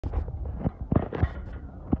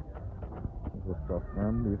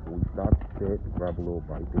family. So we stopped at to grab a little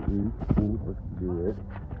bite to eat. Food was good.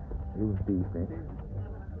 It was decent.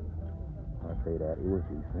 I say that it was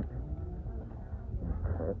decent.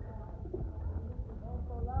 Cut.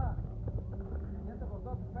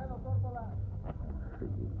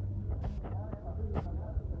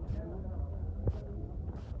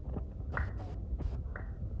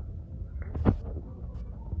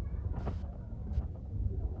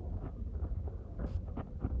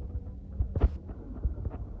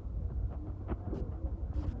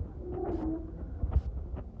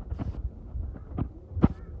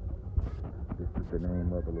 The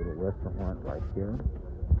name of a little restaurant right here.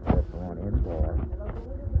 Restaurant and bar.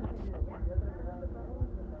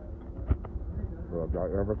 So if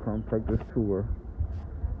y'all ever come take this tour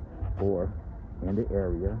or in the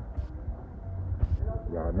area,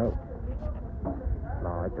 y'all know.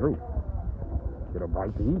 Slide through. Get a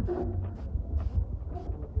bite to eat.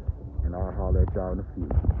 And I'll holler at y'all in a few.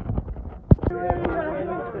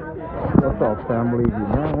 What's up, family? You're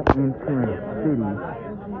now entering the city.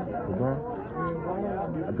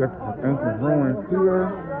 I guess the ancient ruins here.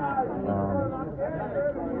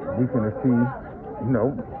 We can see, you know,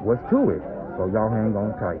 what's to it. So y'all hang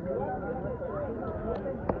on tight.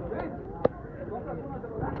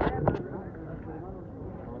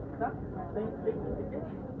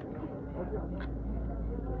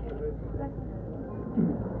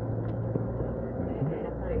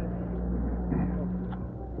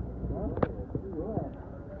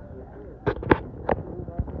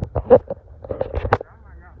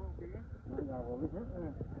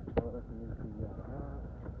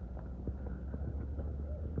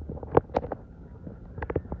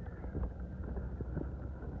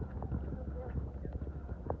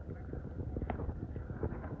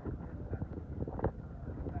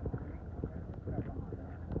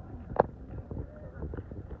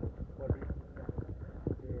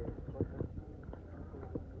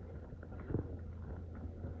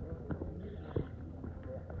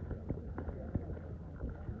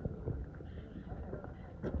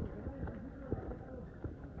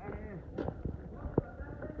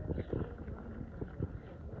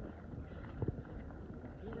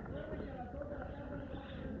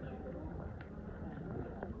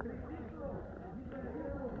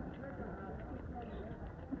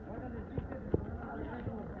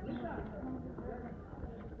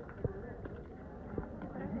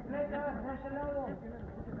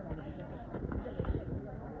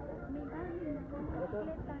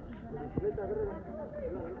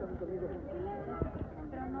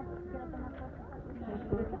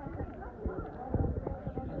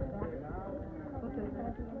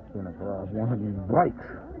 Gonna grab one of these bikes.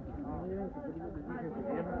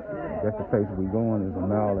 That's the place we going is a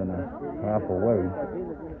mile and a half away.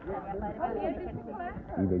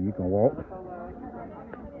 Either you can walk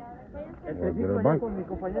or get a bike.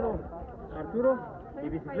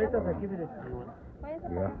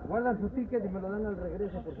 Yeah. Guardan su ticket y me lo dan al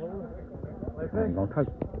regreso, por favor. My friend, don't touch.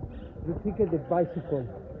 You ticket the bicycle.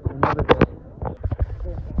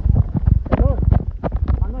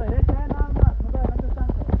 Mano derecha, nada más. No te adelantes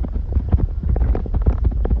tanto.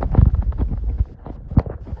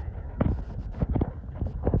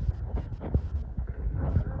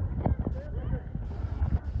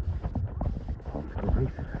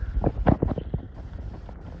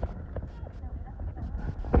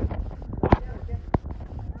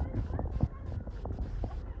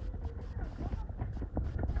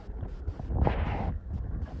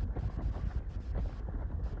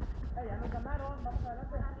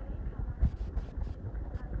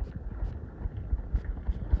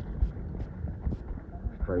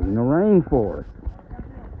 Straight in the rainforest.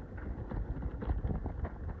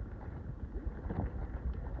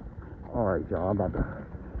 Alright, y'all, I got to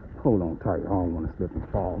hold on tight. I don't want to slip and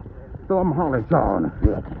fall. So I'm gonna holler at y'all in a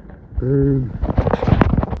second. Peace.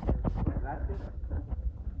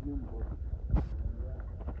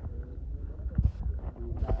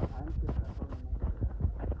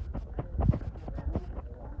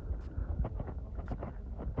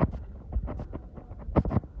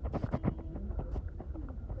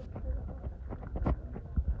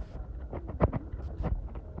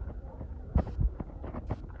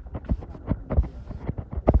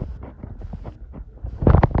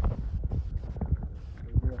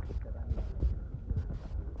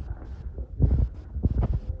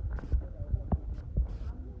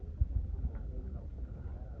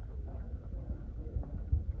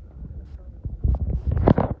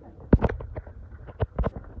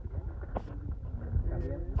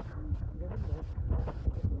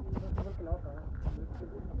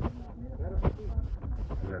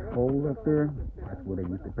 That hole up there, that's where they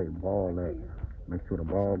used to play ball at Make sure the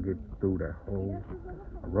ball gets through that whole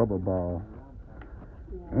rubber ball.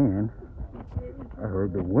 And I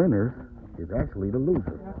heard the winner is actually the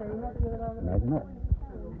loser. Imagine that.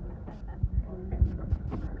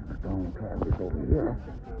 Stone tablets over here.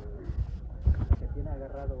 Que tiene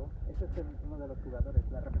agarrado. Este es uno de los jugadores,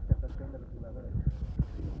 la representación de los jugadores.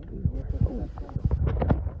 Y esto es una acción.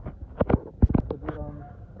 Tuvieron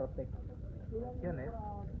protecciones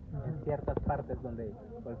en ciertas partes donde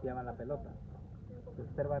golpeaban la pelota. Se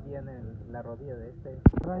observa bien en la rodilla de este.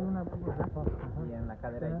 Trae una y en la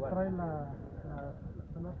cadera igual. Trae la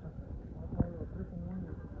pelota.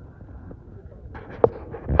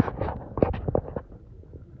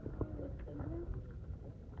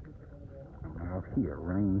 Out here,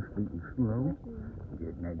 rain, sleet, and snow.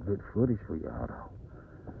 Getting that good footage for y'all though.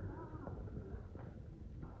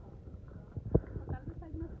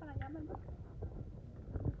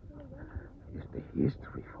 It's the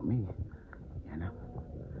history for me, you know.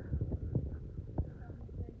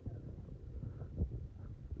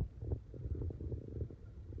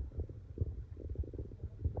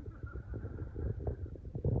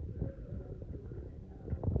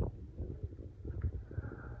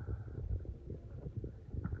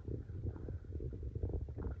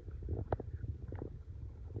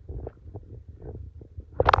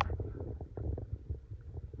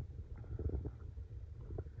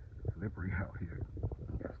 Slippery out here.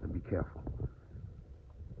 You have to be careful.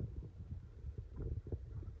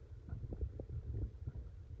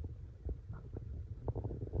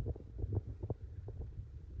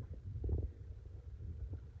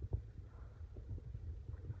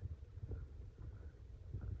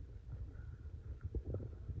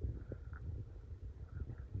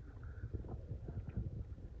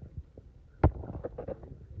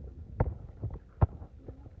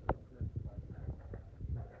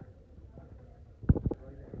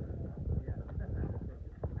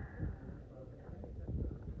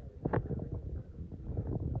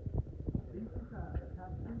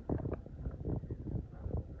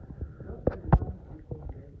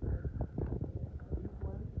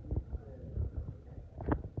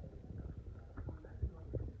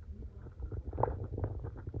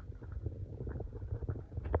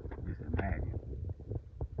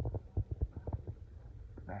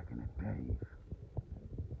 Back in the days,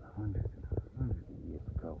 hundreds of years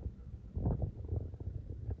ago,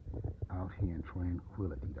 out here in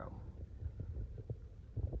tranquility though.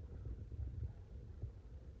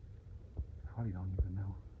 Probably don't even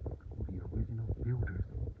know who the original builders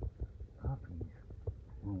of these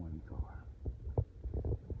ruins are.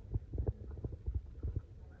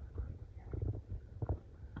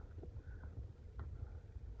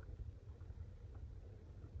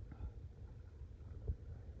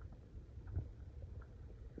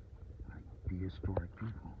 Prehistoric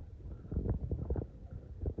people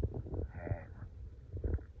had,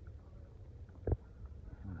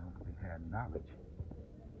 they had knowledge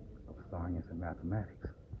of science and mathematics.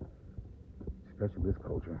 Especially this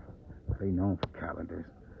culture, they known for calendars.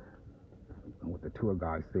 And what the tour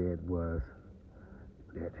guide said was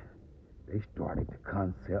that they started the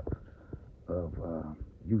concept of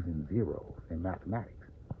using zeros in mathematics.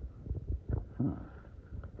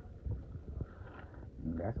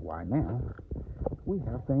 And that's why now we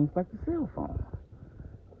have things like the cell phone.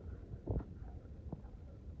 So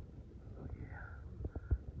yeah.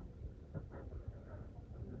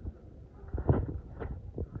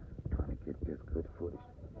 Trying to get this good footage.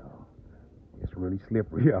 It's really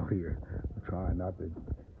slippery out here. I'm trying not to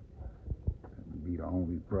be the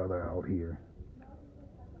only brother out here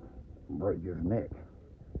break his neck.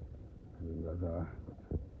 Because the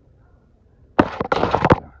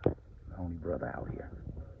only brother out here.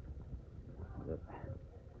 But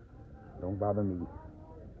don't bother me.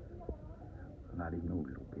 Not even a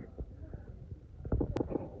little bit.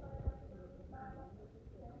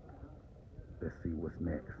 Let's see what's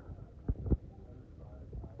next.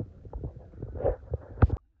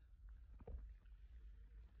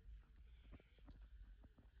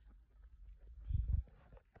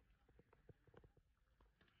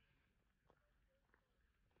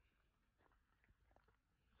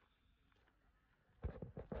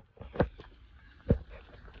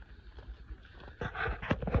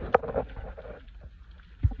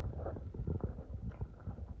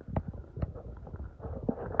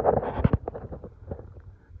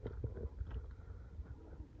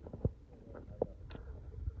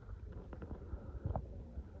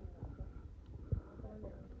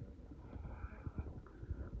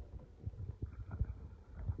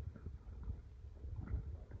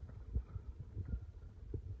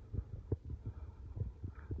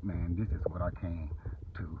 Man, this is what I came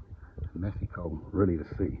to Mexico really to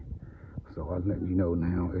see. So I'm letting you know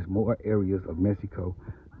now, there's more areas of Mexico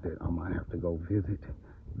that I might have to go visit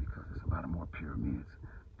because there's a lot of more pyramids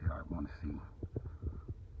that I want to see.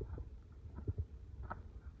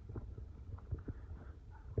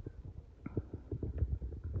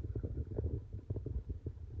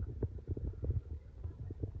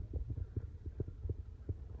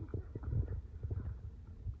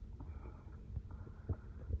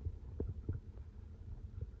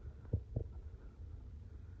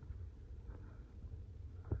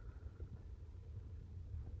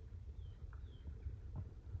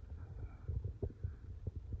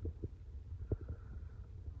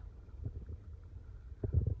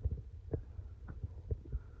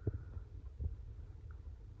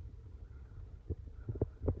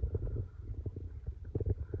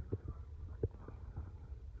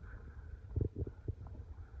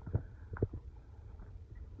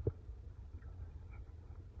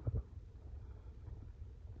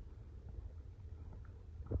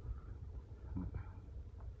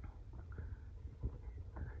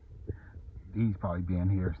 These probably been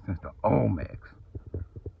here since the Olmecs.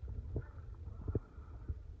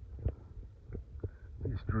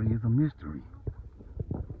 History is a mystery.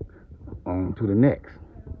 On to the next.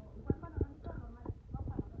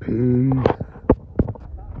 Peace.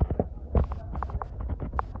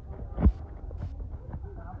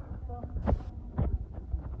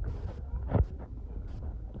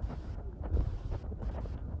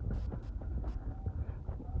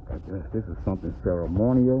 I guess this is something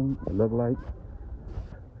ceremonial, it look like.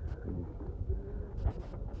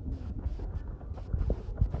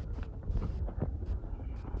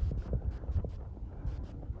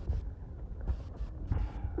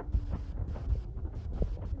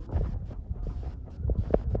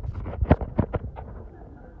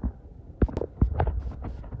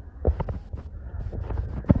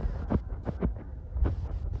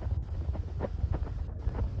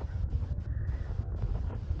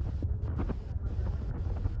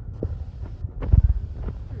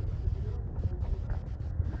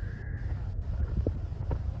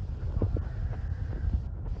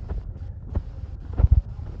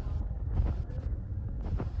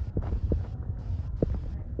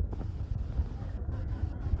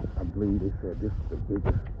 I believe they said this is the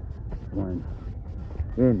biggest one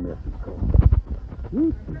in Mexico.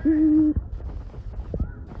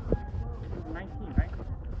 19, right?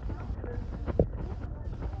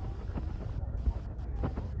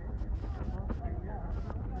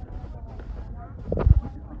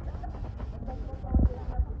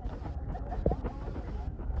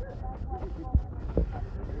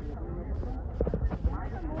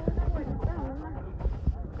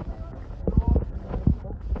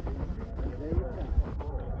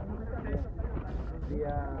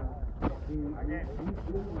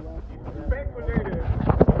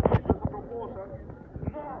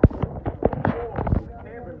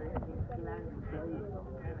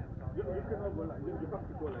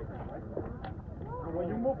 And when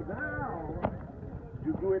you move down,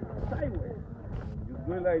 you do it sideways. You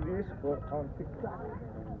do it like this or on zigzag.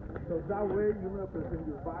 So that way you represent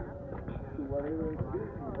your back to whatever it is.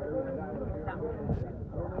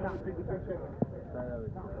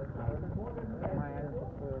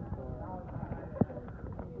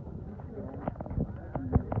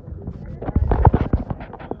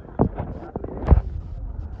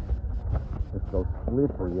 It's so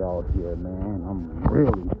slippery out here, man.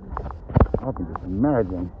 I can just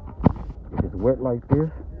imagine if it's wet like this,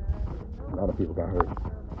 a lot of people got hurt.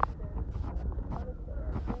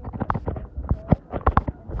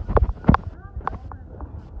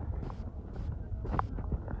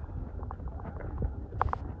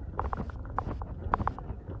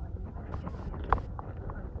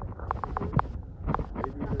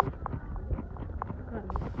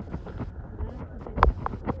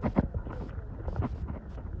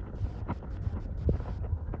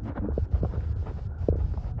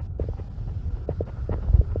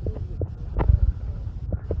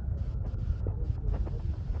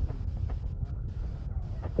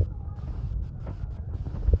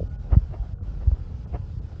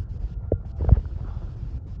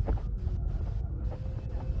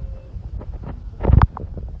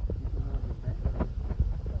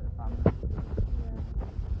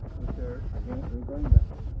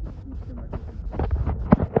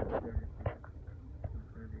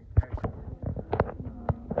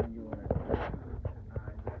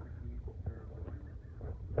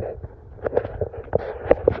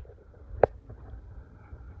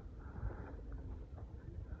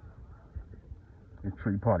 This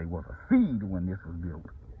tree party was a seed when this was built.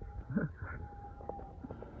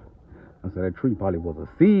 I said that tree probably was a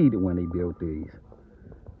seed when they built these.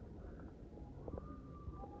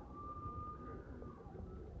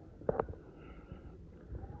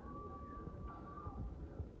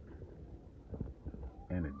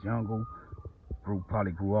 And the jungle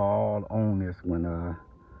probably grew all on this when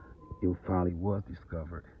it finally was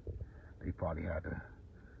discovered. They probably had to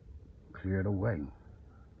clear it away.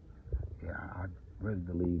 Yeah, I really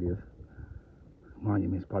believe this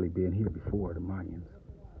monument's probably been here before the Mayans.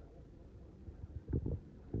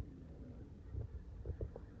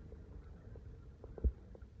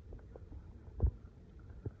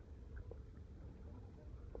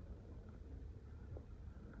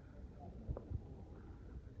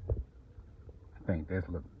 I think this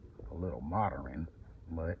looked a little modern,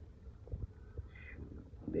 but shoot,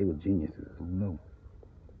 they were geniuses. Who knew?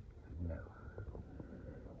 No.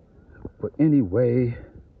 But anyway,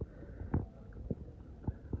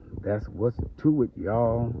 that's what's to it,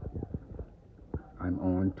 y'all. I'm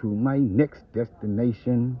on to my next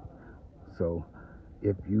destination. So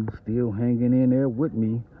if you still hanging in there with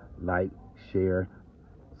me, like, share,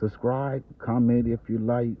 subscribe, comment if you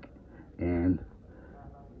like, and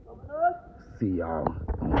see y'all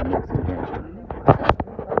on the next adventure.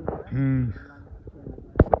 Peace.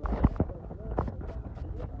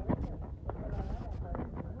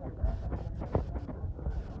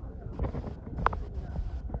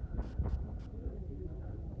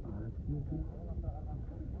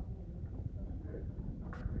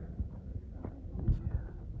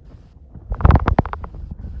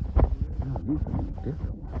 No, these are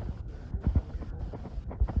different ones.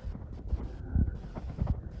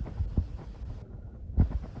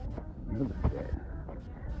 Look at that.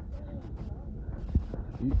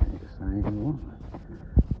 These ain't the same one.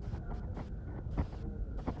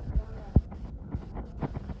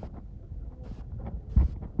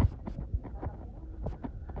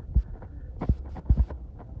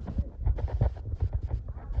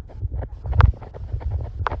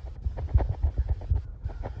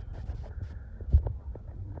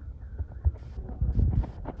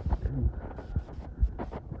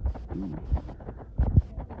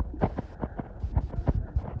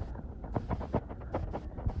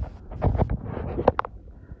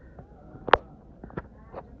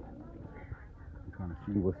 Trying to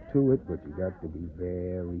see what's to it, but you got to be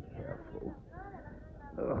very careful.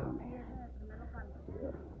 Oh man.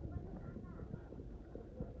 Yeah.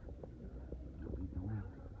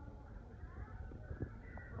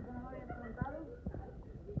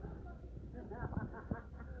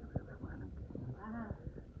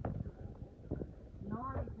 No,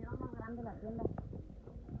 le hicieron más grande la tienda.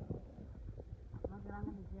 Más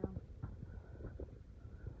grande le hicieron.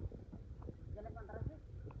 ¿Ya le encontraste?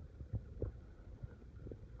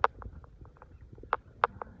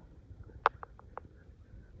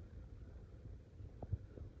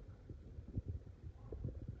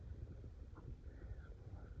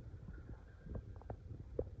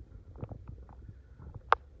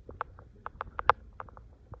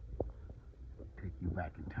 Take you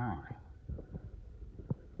back in time.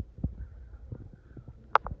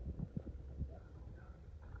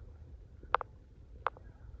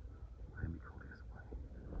 Let me go this way.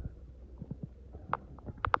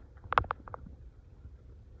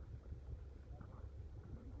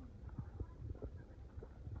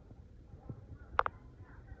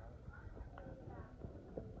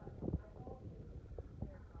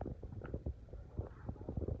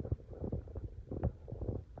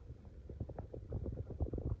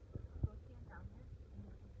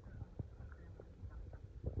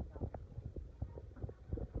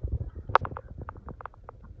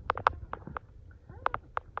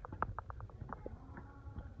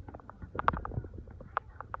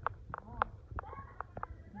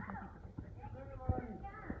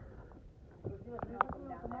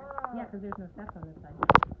 Yeah, because there's no steps on this side.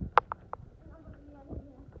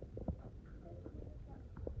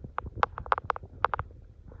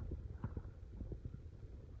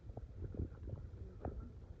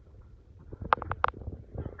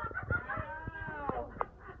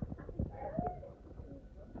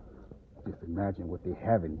 Just imagine what they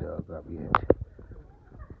haven't dug up yet.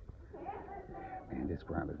 Man, this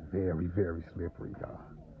ground is very, very slippery, y'all.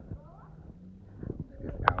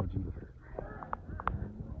 This algae,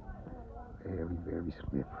 very, very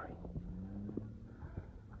slippery.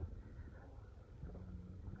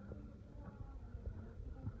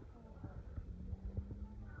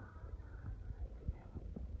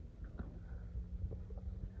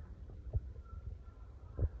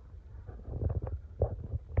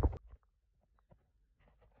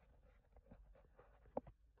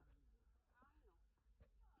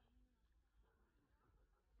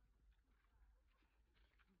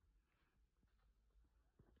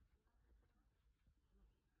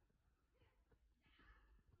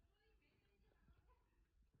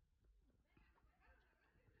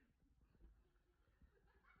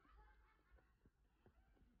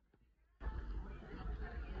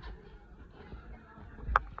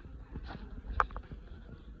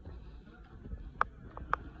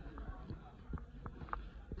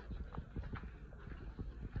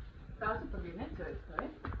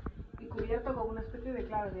 cubierto con una especie de,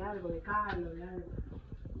 claro, de algo, de cal o de algo.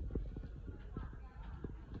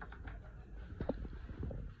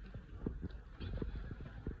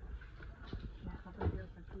 Ya está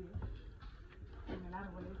precioso aquí, ¿eh? En el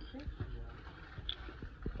árbol este.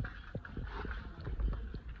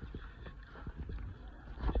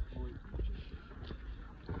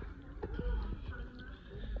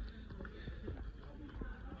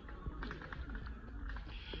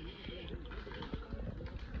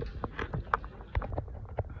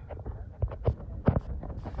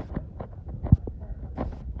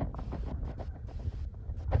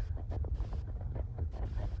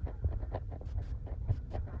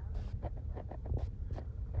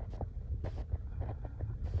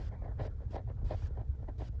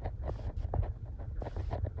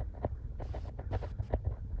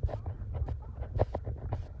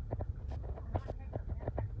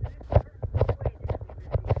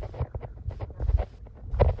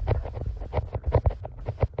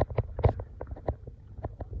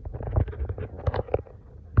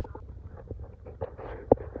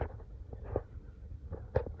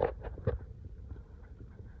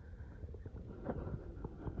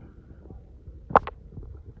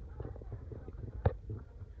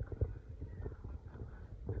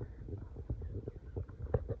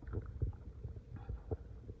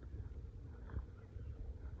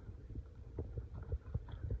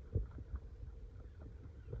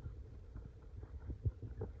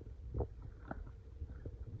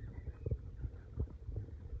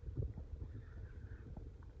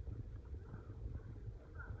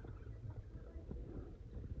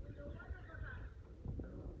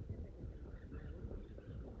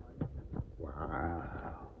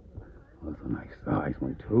 Wow. That's a nice size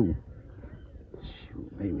one too.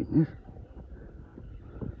 Shoot, maybe this.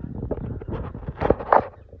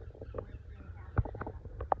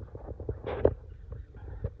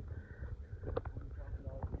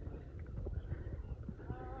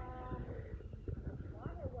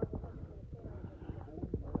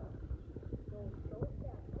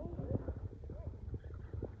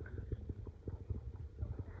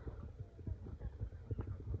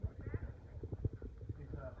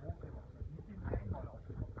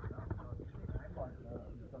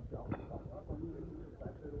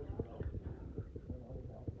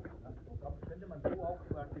 Könnte man so auch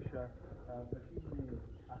praktisch verschiedene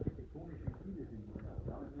architektonische Stile finden.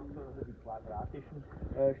 Ja, also die quadratischen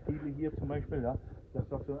Stile hier zum Beispiel, ja, das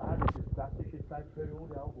ist doch so, das ist klassische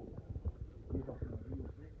Zeitperiode auch. Hier ist auch so ein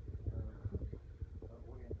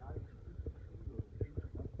orientalischen Stil oder Stil,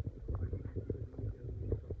 ja, verschiedene Stile, die irgendwie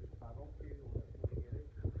das Barocke oder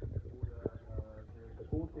Stilere oder der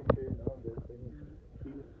gotische, ja, der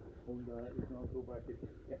Stil. Und ist noch so praktisch,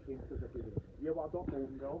 erkennst du das ein bisschen. Hier war Dach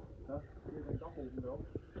oben drauf, ja? Hier ist ein Dach oben drauf,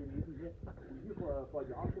 gewesen hier. Und hier vor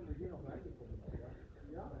Jahren sind wir hier noch reingekommen. Ja,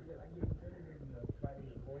 ja, hier reingehen können, in zwei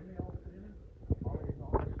Räume auch drinnen. Aber das ist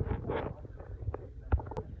noch alles.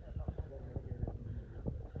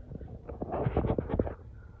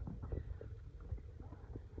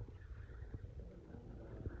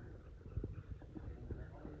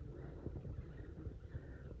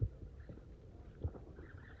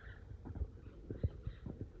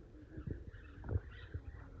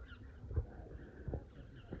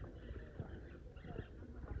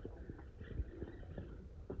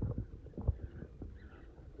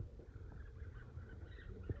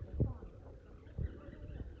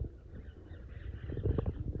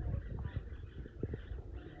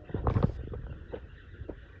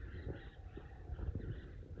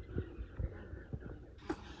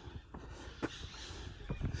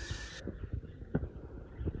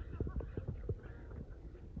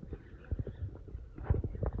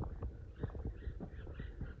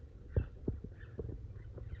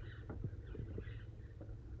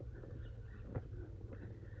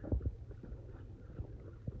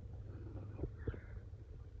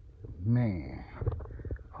 Man,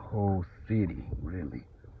 a whole city, really.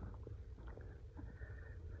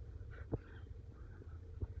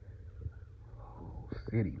 Whole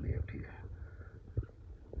city lived here.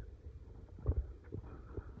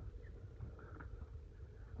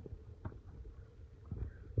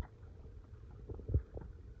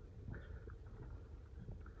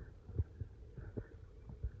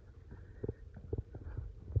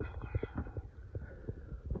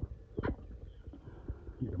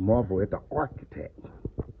 You marvel at the architect,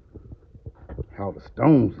 how the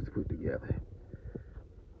stones is put together.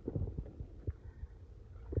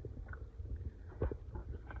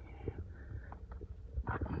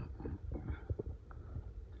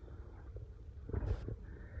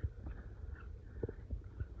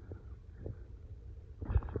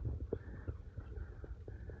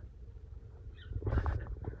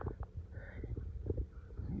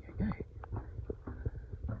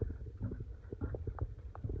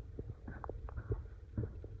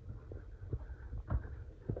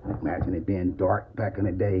 and it being dark back in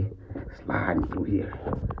the day, sliding through here.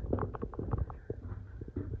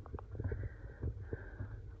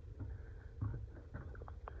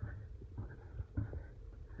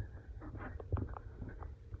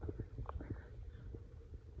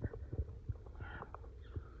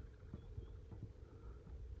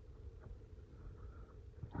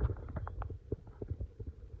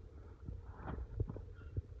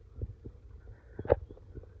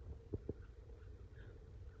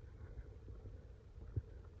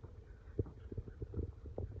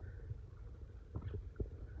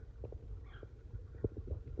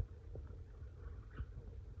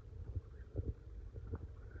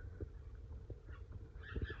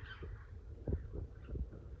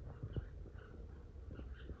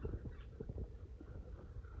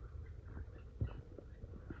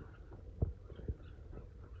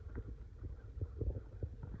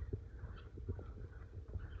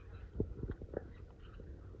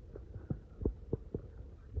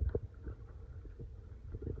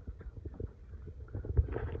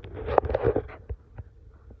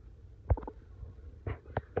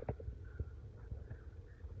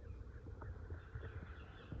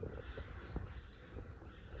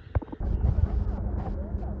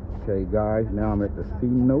 Okay guys, now I'm at the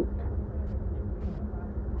Cenote.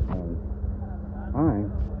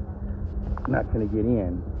 I'm not gonna get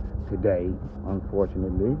in today,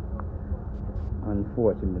 unfortunately.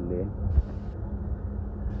 Unfortunately,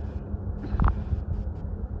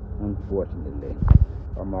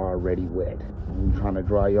 I'm already wet. I'm trying to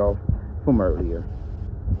dry off from earlier.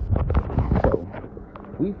 So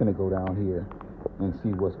we finna go down here and see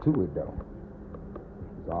what's to it though.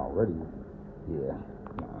 It's already, yeah.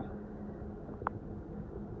 Nah.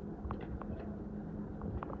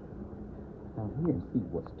 Down here and see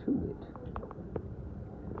what's to it.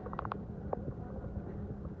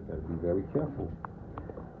 Gotta be very careful.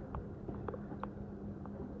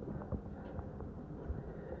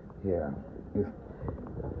 Yeah, it's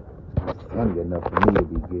sunny enough for me to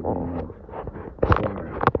be getting in the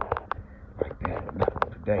water like that.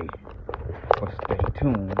 Not today, but stay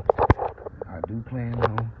tuned. I do plan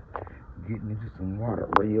on getting into some water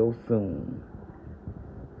real soon.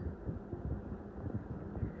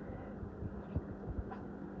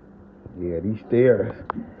 Yeah, these stairs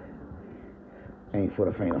ain't for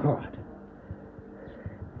the faint of heart.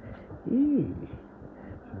 Yeah,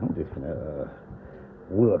 I'm just gonna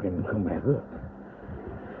work and come back up.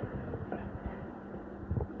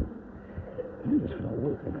 I'm just gonna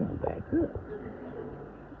work and come back up.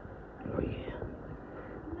 Oh yeah.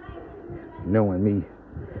 Knowing me,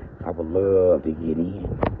 I would love to get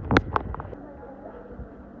in.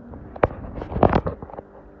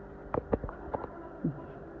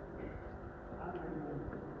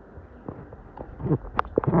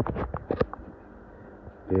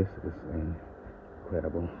 This is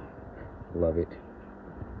incredible. Love it.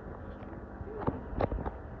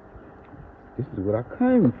 This is what I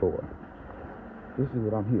came for. This is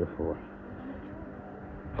what I'm here for.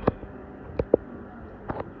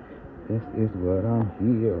 This is what I'm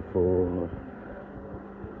here for.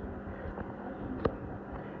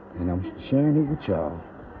 And I'm sharing it with y'all.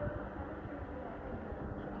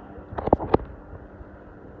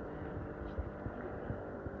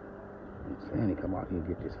 I'm saying to come out here and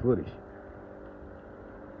get this footage.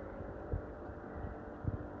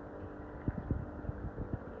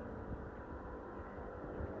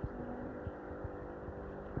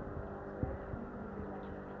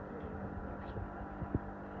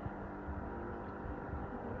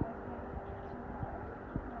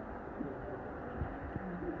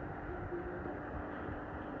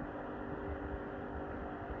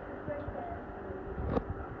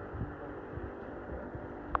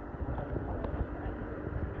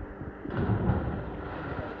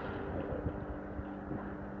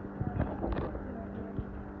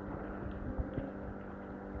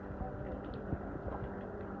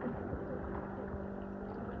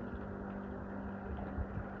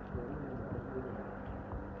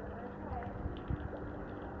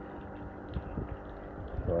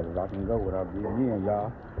 As I can go without being in,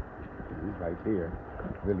 y'all. He's right there.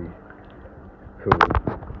 Really cool.